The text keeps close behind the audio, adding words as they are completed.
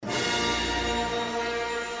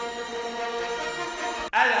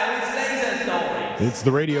It's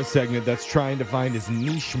the radio segment that's trying to find his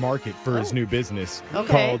niche market for his new business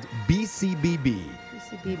called BCBB.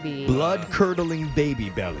 BCBB. Blood-curdling baby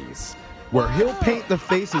bellies, where he'll paint the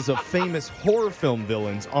faces of famous horror film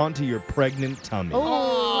villains onto your pregnant tummy. Oh,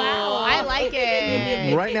 wow. I like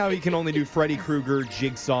it. Right now, he can only do Freddy Krueger,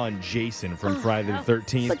 Jigsaw, and Jason from Friday the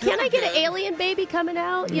 13th. But can I get an alien baby coming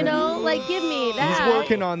out? You know, like, give me that. He's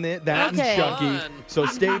working on that Okay. and Chucky. So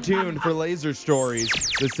stay tuned for Laser Stories,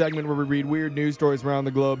 the segment where we read weird news stories around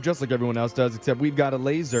the globe, just like everyone else does, except we've got a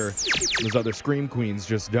laser. Those other Scream Queens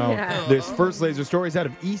just don't. Yeah. This first Laser Story is out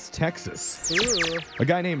of East Texas. Ooh. A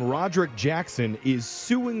guy named Roderick Jackson is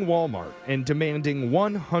suing Walmart and demanding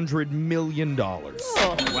 $100 million.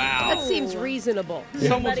 Oh, Wow. that seems reasonable.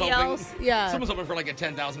 Someone's Anybody hoping, else? Yeah. Someone's hoping for like a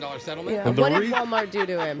 $10,000 settlement. Yeah. And the What did re- Walmart do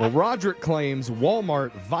to him? Well, Roderick claims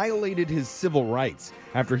Walmart violated his civil rights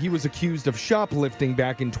after he was accused of shoplifting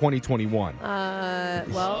back in 2021.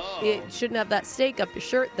 Well, you shouldn't have that steak up your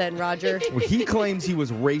shirt then, Roger. Well, he claims he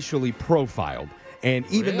was racially profiled. And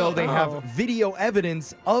even though they have video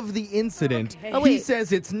evidence of the incident, Okay. Oh, he wait.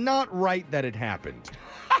 says it's not right that it happened.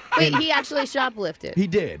 Wait, he actually shoplifted. He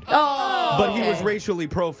did. Oh, But he was okay. racially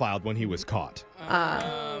profiled when he was caught.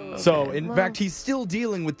 So, in fact, he's still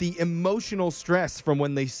dealing with the emotional stress from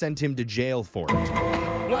when they sent him to jail for it.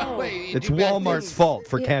 Well, wait, you It's do bad Walmart's things. fault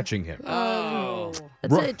for catching him. Oh.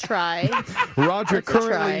 That's a try. Roderick That's a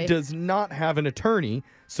currently try. does not have an attorney.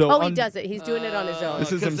 So Oh, he does it. He's doing it on his own.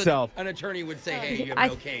 This is 'Cause himself. An attorney would say, hey, you I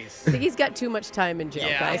have no case. think he's got too much time in jail,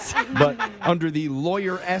 Yeah. guys. But under the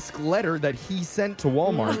lawyer-esque letter that he sent to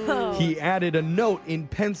Walmart, he added a note in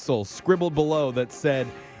pencil scribbled below that said,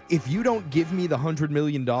 if you don't give me the $100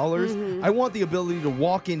 million, I want the ability to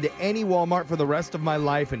walk into any Walmart for the rest of my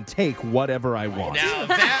life and take whatever I want. Now,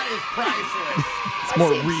 that is priceless. It's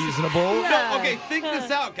more reasonable. No, okay, think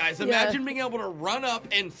this out, guys. Imagine being able to run up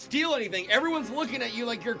and steal anything. Everyone's looking at you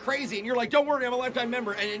like you're crazy, and you're like, don't worry, I'm a lifetime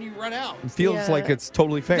member, and then you run out. It feels Yeah. like it's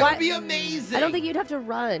totally fair. That would be amazing. I don't think you'd have to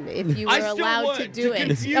run if you were I still allowed would, to do it.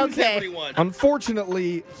 confuse Okay. everyone.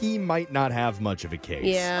 Unfortunately, he might not have much of a case.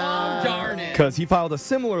 Yeah. Oh, darn it. Because he filed a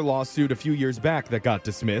similar lawsuit a few years back that got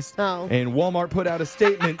dismissed. Oh. And Walmart put out a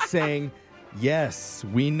statement saying, yes,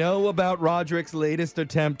 we know about Roderick's latest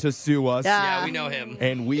attempt to sue us. Yeah, we know him.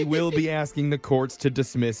 And we will be asking the courts to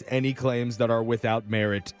dismiss any claims that are without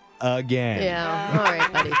merit again. Yeah. All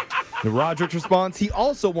right, buddy. The Roderick's response, he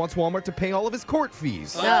also wants Walmart to pay all of his court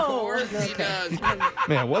fees. Of course he does.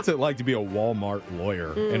 Man, what's it like to be a Walmart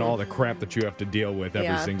lawyer and all the crap that you have to deal with every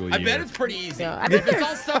Yeah. single I year? bet it's pretty easy. Yeah, I bet It's all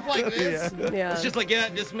there's- stuff like this. Yeah. It's just like, yeah,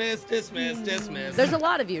 dismiss, dismiss, dismiss. There's a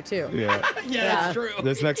lot of you, too. Yeah. yeah, that's true.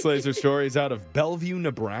 This next laser story is out of Bellevue,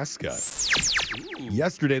 Nebraska.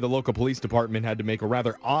 Yesterday, the local police department had to make a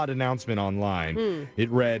rather odd announcement online. It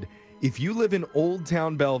read, if you live in Old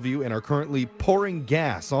Town Bellevue and are currently pouring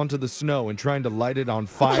gas onto the snow and trying to light it on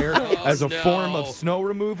fire as a form of snow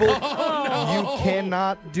removal, you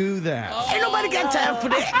cannot do that. Ain't nobody got time for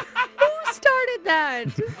that. Who started that?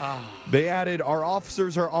 They added, our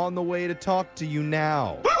officers are on the way to talk to you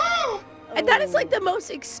now. And that is like the most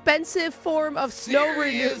expensive form of snow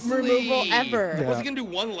removal ever. Yeah. Was he going to do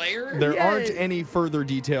one layer? There Yes. aren't any further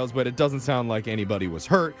details, but it doesn't sound like anybody was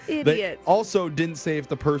hurt. They Idiots. also didn't say if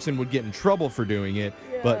the person would get in trouble for doing it,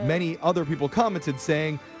 but many other people commented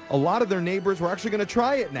saying a lot of their neighbors were actually going to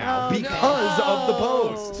try it now Oh, because of the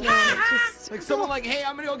post. Like someone like, hey,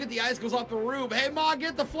 I'm going to go get the icicles off the roof. Hey, Ma,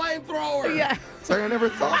 get the flamethrower. Yeah. It's like I never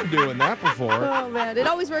thought of doing that before. Oh, man. It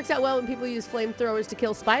always works out well when people use flamethrowers to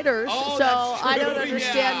kill spiders. Oh, so that's I don't true,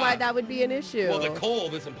 understand yeah. why that would be an issue. Well, the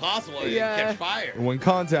cold, it's impossible to catch fire. When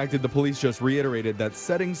contacted, the police just reiterated that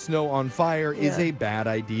setting snow on fire is Yeah. a bad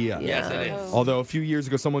idea. Yes, it is. Although a few years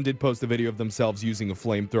ago, someone did post a video of themselves using a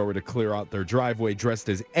flamethrower to clear out their driveway dressed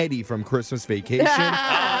as Eddie from Christmas Vacation.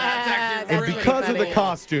 that's actually And really because of the funny.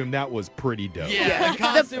 costume, that was pretty dope. Yeah, the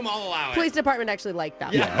costume, I'll allow it. Police department actually liked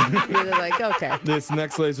that. Yeah. They're like, okay. This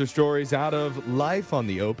next laser story is out of Life on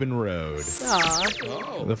the Open Road. Aw.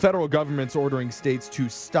 Oh. The federal government's ordering states to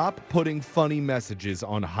stop putting funny messages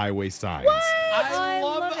on highway signs. I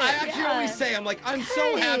love it, I actually yeah. always say, I'm like, I'm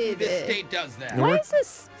so happy this Good. state does that. Why is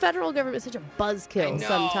this federal government such a buzzkill I know.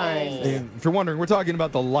 sometimes? And if you're wondering, we're talking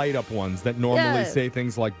about the light up ones that normally Yeah. say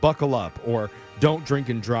things like buckle up or don't drink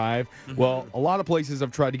and drive. Well, a lot of places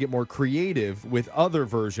have tried to get more creative with other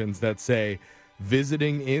versions that say,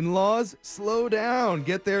 visiting in-laws, slow down,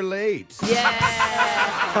 get there late. Yeah.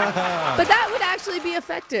 But that would actually be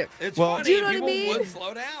effective. It's Well, funny. do you know what I People mean? would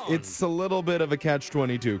slow down. It's a little bit of a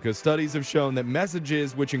catch-22 because studies have shown that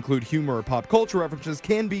messages which include humor or pop culture references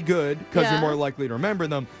can be good because Yeah. you're more likely to remember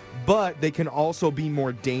them, but they can also be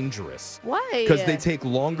more dangerous. Why? Because they take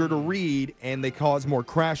longer to read and they cause more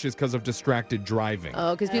crashes because of distracted driving.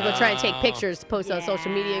 Oh, because people try to take pictures to post on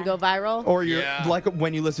social media and go viral? Or you're Yeah. like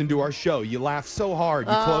when you listen to our show, you laugh so hard,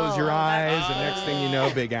 you close your eyes, and next thing you know,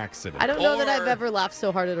 big accident. I don't know that I've Or- ever laughed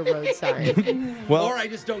so hard at a road sign. Well, or I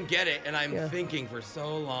just don't get it, and I'm thinking for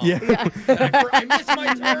so long. yeah. I missed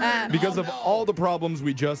my turn. Because Oh, of no. all the problems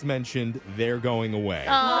we just mentioned, they're going away.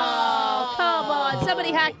 Oh, come on.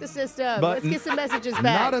 Somebody hack the system. But Let's get some messages back.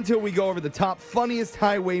 Not until we go over the top funniest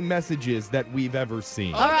highway messages that we've ever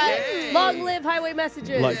seen. All right. Okay. Long live highway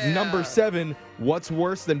messages. Like number 7, what's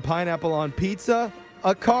worse than pineapple on pizza?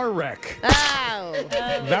 A car wreck. Ow.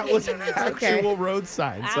 That was an actual road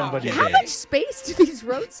sign somebody How did. much space do these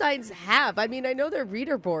road signs have? I mean, I know they're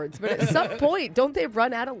reader boards, but at some point, don't they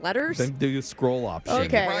run out of letters? Then do the scroll option.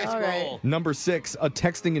 Okay. Surprise all right. scroll. Number 6, a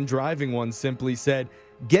texting and driving one simply said,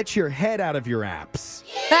 get your head out of your apps.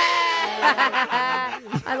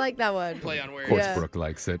 I like that one. Play on words. Of course, Yeah. Brooke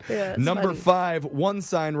likes it. Yeah, it's Number funny. 5, one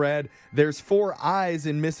sign read, there's 4 eyes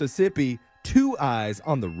in Mississippi, 2 eyes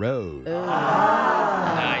on the road.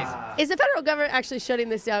 Nice. Is the federal government actually shutting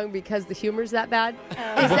this down because the humor's that bad? Is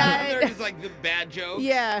They're that? just like the bad jokes.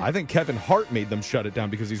 Yeah. I think Kevin Hart made them shut it down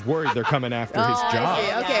because he's worried they're coming after his Oh, I job.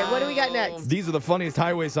 see. Okay, what do we got next? These are the funniest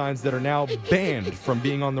highway signs that are now banned from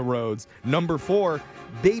being on the roads. Number 4,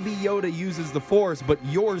 Baby Yoda uses the Force, but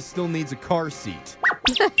yours still needs a car seat.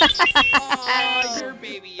 Oh, your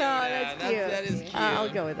baby Yoda. that's cute. That is cute. I'll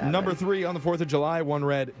go with that. Number one. 3, on the 4th of July, one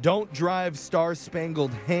read, don't drive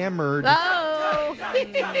Star-Spangled Hammered. Oh.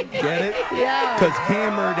 Get it? Yeah. Because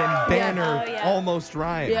hammered and banner Oh, yeah. almost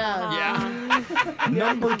rhyme. Yeah. Yeah.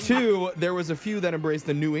 Number 2, there was a few that embraced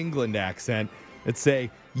the New England accent that say,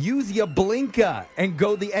 use your blinker and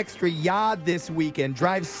go the extra yard this weekend.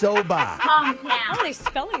 Drive sober. How are they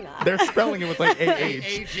spelling that? They're spelling it with like 8 Eight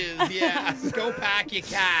H. H's, yeah. Go pack your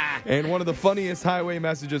car. And one of the funniest highway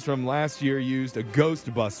messages from last year used a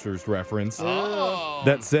Ghostbusters reference Oh.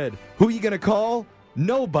 that said, who you going to call?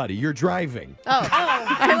 Nobody. You're driving. Oh.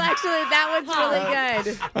 Well, actually, that one's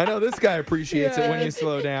really good. I know this guy appreciates it when you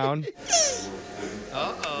slow down.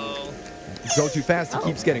 Uh-oh. Go too fast, he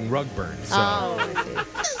keeps getting rug burn. So Oh,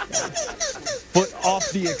 I see. foot off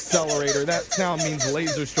the accelerator. That sound means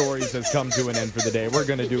Laser Stories has come to an end for the day. We're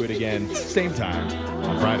going to do it again, same time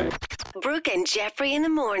on Friday. Brooke and Jeffrey in the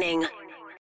morning.